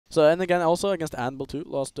So and again also against Anvil too.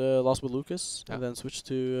 Lost with Lucas Yeah. and then switched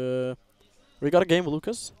to. We got a game with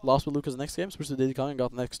Lucas. Lost with Lucas next game. Switched to Diddy Kong and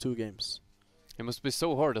got the next 2 games. It must be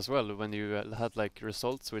so hard as well when you had like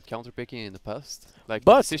results with counterpicking in the past, like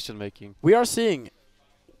But decision making. we are seeing.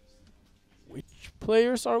 Which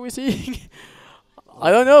players are we seeing?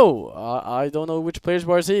 I don't know. I don't know which players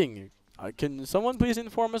we are seeing. Can someone please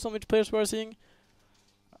inform us on which players we are seeing?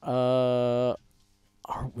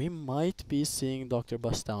 We might be seeing Dr.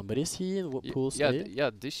 Bustdown, but is he in pool Yeah, A? yeah.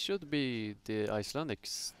 This should be the Icelandic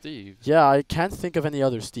Steve. Yeah, I can't think of any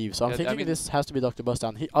other Steve, so I'm Yeah, I thinking mean- this has to be Dr.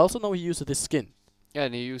 Bustdown. He also know he uses this skin. Yeah,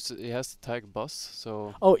 and he has the tag Bus,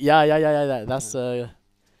 so. Oh yeah. That's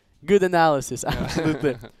good analysis,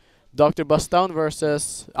 absolutely. Dr. Bustdown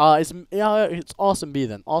versus it's AwesomeBee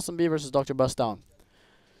then. AwesomeBee versus Dr. Bustdown.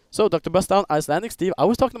 So Dr. Bustdown, Icelandic Steve. I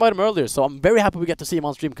was talking about him earlier, so I'm very happy we get to see him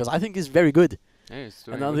on stream because I think he's very good. Yeah, he's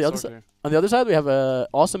doing And a on good the other start here. On the other side, we have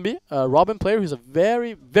AwesomeBee, Robin player, who's a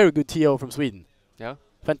very, very good TO from Sweden. Yeah,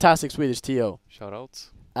 Fantastic Swedish TO. shout out.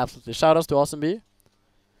 Absolutely. Shoutouts to AwesomeBee.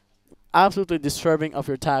 Absolutely deserving of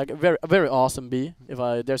your tag. Very, very awesome B, if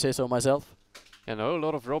I dare say so myself. I know a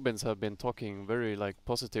lot of Robins have been talking very like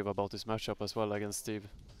positive about this matchup as well against Steve.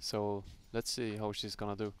 So let's see how she's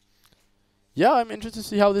gonna do. Yeah, I'm interested to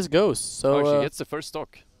see how this goes. So Oh, she gets the first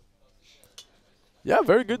stock. yeah,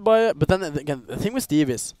 very good by. But then again, the thing with Steve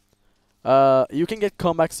is, you can get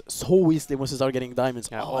comebacks so easily once you start getting diamonds.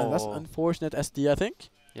 Yeah, Oh, and that's oh. unfortunate SD, I think.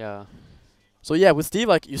 Yeah, So yeah, with Steve,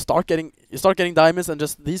 like you start getting diamonds, and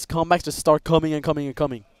just these comebacks just start coming and coming and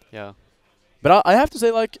coming. yeah. But I have to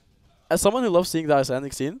say, like, as someone who loves seeing the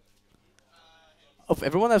Icelandic scene, of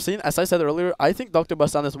everyone I've seen, as I said earlier, I think Dr.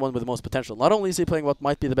 Bustdown is the one with the most potential. Not only is he playing what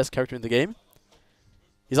might be the best character in the game,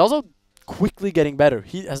 he's also quickly getting better.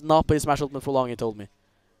 He has not played Smash Ultimate for long, he told me.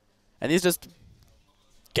 And he's just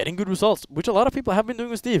getting good results, which a lot of people have been doing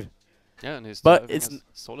with Steve. Yeah, and he's But having it's a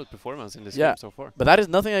solid performance in this yeah. game so far. But that is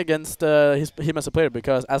nothing against him as a player,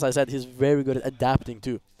 because, as I said, he's very good at adapting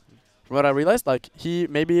too. From what I realized, like, he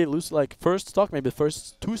maybe lose like first stock, maybe the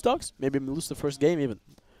first 2 stocks, maybe lose the first game even.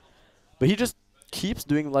 But he just keeps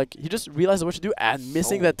doing, like, he just realizes what to do, and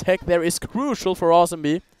missing that tech there is crucial for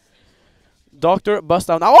AwesomeBee. Dr.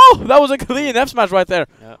 Bustdown. Oh, that was a clean F smash right there.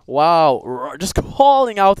 Yeah. Wow, just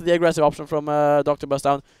calling out the aggressive option from Dr.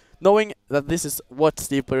 Bustdown, knowing that this is what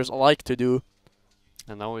Steve players like to do.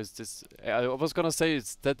 And now is this? I was gonna say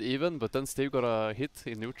it's dead even, but then Steve got a hit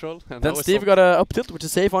in neutral. And Then now it's Steve got a up tilt, which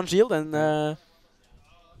is safe on shield, and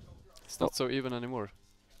It's not so even anymore.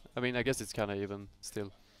 I mean, I guess it's kind of even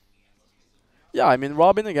still. yeah, I mean,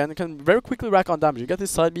 Robin again can very quickly rack on damage. You get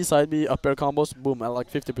this side B, up air combos, boom, at like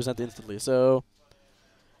 50% instantly. So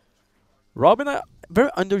Robin, a very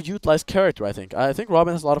underutilized character, I think. I think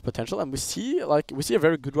Robin has a lot of potential, and we see a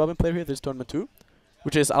very good Robin player here this tournament too,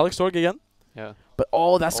 which is Alex Sorg again. Yeah. But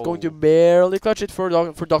that's going to Oh. barely clutch it for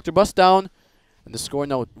Dr. Bustdown. And the score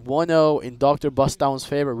now 1-0 in Dr. Bustdown's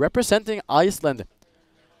favor, representing Iceland.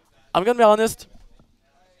 I'm going to be honest.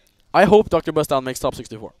 I hope Dr. Bustdown makes top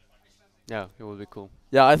 64. Yeah, it would be cool.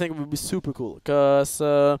 Yeah, I think it would be super cool. Because,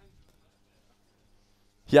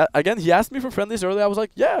 again, he asked me for friendlies earlier. I was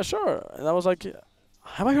like, yeah, sure. And I was like,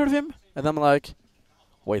 have I heard of him? And I'm like,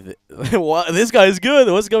 wait, what? This guy is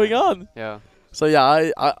good. What's going on? Yeah. So, yeah,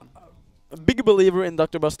 I a big believer in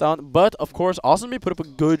Dr. Bustdown. But, of course, AwesomeBee put up a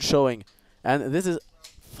good showing. And this is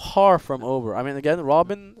far from over. I mean, again,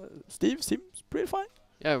 Robin, Steve seems pretty fine.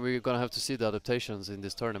 Yeah, we're gonna have to see the adaptations in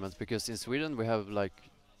this tournament, because in Sweden we have like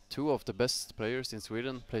 2 of the best players in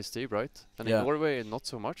Sweden play Steve, right? And Yeah. in Norway not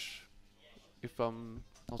so much, if I'm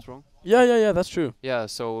not wrong. Yeah, that's true. Yeah,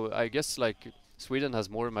 so I guess like Sweden has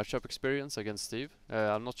more matchup experience against Steve.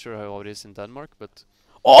 I'm not sure how it is in Denmark, but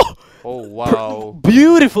Oh! oh wow.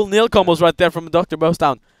 Beautiful nail combos right there from Dr.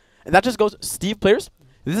 Bustdown. And that just goes, Steve players,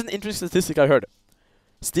 this is an interesting statistic I heard.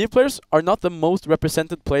 Steve players are not the most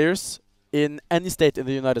represented players in any state in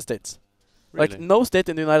the United States. Like, Really? no state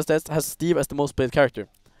in the United States has Steve as the most played character.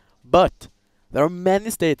 But there are many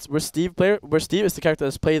states where Steve is the character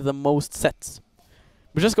that's played the most sets.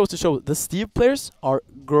 Which just goes to show the Steve players are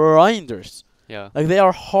grinders. Yeah. Like, they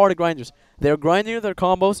are hard grinders. They are grinding their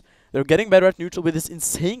combos. They're getting better at neutral with this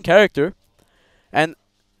insane character. And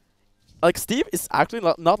like, Steve is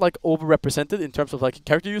actually not like overrepresented in terms of like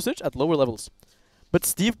character usage at lower levels. But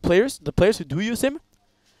Steve players, the players who do use him,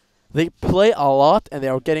 they play a lot and they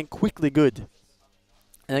are getting quickly good.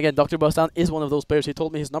 And again, Dr. Bustdown is one of those players. He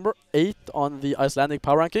told me he's number 8 on the Icelandic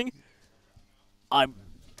power ranking. I'm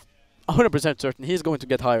 100% certain he's going to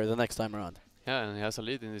get higher the next time around. Yeah, and he has a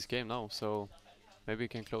lead in this game now, so maybe he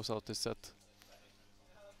can close out this set.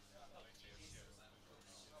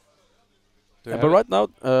 Do you But have right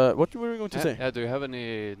now, what were we going to say? do you have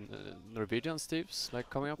any Norwegian Steves like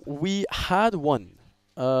coming up? We had one.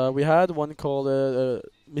 We had one called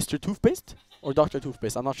Mr. Toothpaste or Dr.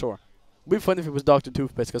 Toothpaste. I'm not sure. It'd be fun if it was Dr.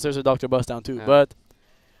 Toothpaste because there's a Dr. Bustdown too. Yeah. But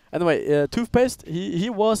anyway, Toothpaste, he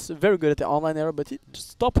was very good at the online era, but he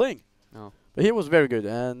just stopped playing. No. But he was very good.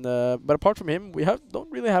 And but apart from him, we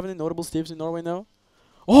don't really have any notable Steves in Norway now.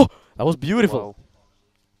 Oh, that was beautiful. Wow.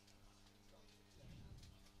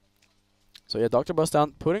 So yeah, Dr.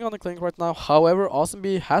 Bustdown putting on the clink right now. However,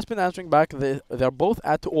 AwesomeBee has been answering back. They're both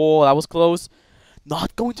at... Oh, that was close.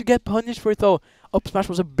 Not going to get punished for it though. Up smash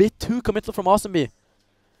was a bit too committal from AwesomeBee.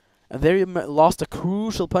 And there he lost a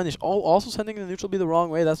crucial punish. Oh, also sending the neutral B the wrong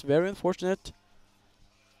way. That's very unfortunate.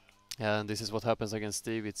 Yeah, and this is what happens against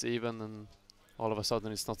Steve. It's even, and all of a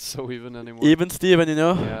sudden it's not so even anymore. Even Steven, you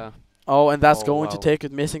know. Yeah. Oh, and that's Oh, going to wow. take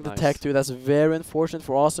it, missing the Nice. tech too. That's very unfortunate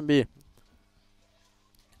for AwesomeBee.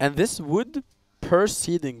 And this would, per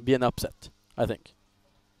seeding, be an upset, I think.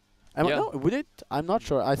 Yeah. No, would it? I'm not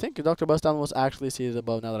sure. I think Dr. Bustdown was actually seeded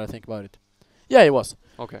above now that I think about it. Yeah, he was.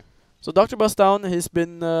 Okay. So Dr. Bustdown, he's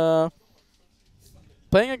been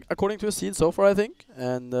playing according to a seed so far, I think.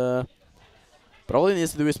 And but all he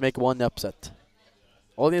needs to do is make one upset.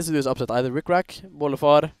 All he needs to do is upset either Rick Rack,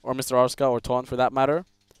 Bolefar, or Mr. Arska, or Ton for that matter.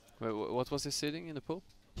 Wait, what was he sitting in the pool?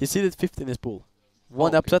 He seeded 5th in his pool. One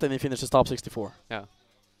okay. upset and he finishes top 64. Yeah.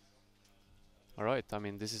 All right. I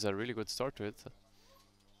mean, this is a really good start to it.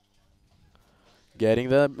 Getting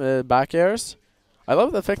the back airs. I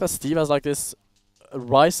love the fact that Steve has like this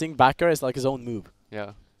rising back air is like his own move.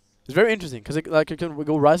 Yeah. It's very interesting because you can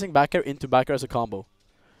go rising back air into back air as a combo.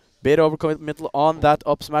 Beta overcommittal on that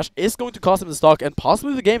up smash is going to cost him the stock and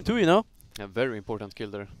possibly the game too, you know. A very important kill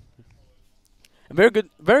there. And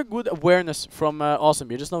very good awareness from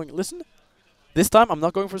AwesomeBee. Just knowing, listen, this time I'm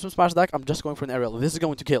not going for some smash attack. I'm just going for an aerial. This is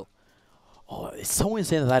going to kill. Oh, it's so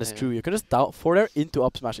insane that is Yeah. true. You can just down forward air into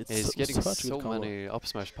up smash. It's He's getting such a so good combo. many up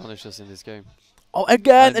smash punishes in this game. Oh,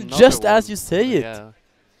 again, and Another just as one. you say it. Yeah.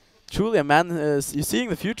 Truly, a man. You're seeing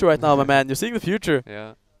the future right now, my man. You're seeing the future.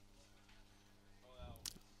 Yeah.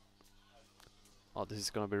 Oh, this is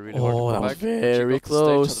gonna be really hard to Oh, come that was back. She very got the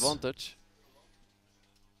close. stage advantage.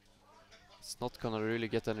 It's not gonna really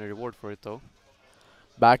get any reward for it though.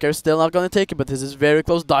 Back air still not going to take it, but this is very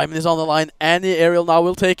close. Diamond is on the line. Any aerial now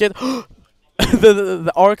will take it.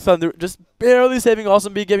 the Arc Thunder just barely saving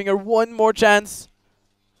AwesomeBee, giving her one more chance.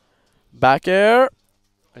 Back air.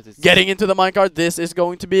 Getting into the minecart. This is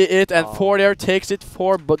going to be it. And forward air takes it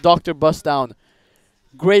for Dr. Bustdown.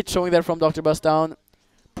 Great showing there from Dr. Bustdown.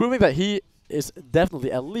 Proving that he is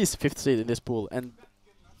definitely at least 5th seed in this pool. And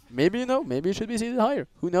maybe, you know, maybe it should be seeded higher.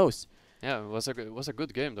 Who knows? Yeah, it was a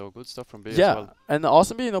good game though. Good stuff from B Yeah, as well. and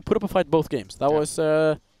AwesomeBee, you know, put up a fight both games. That was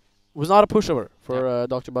not a pushover for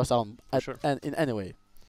Dr. Bustdown Sure. and in any way.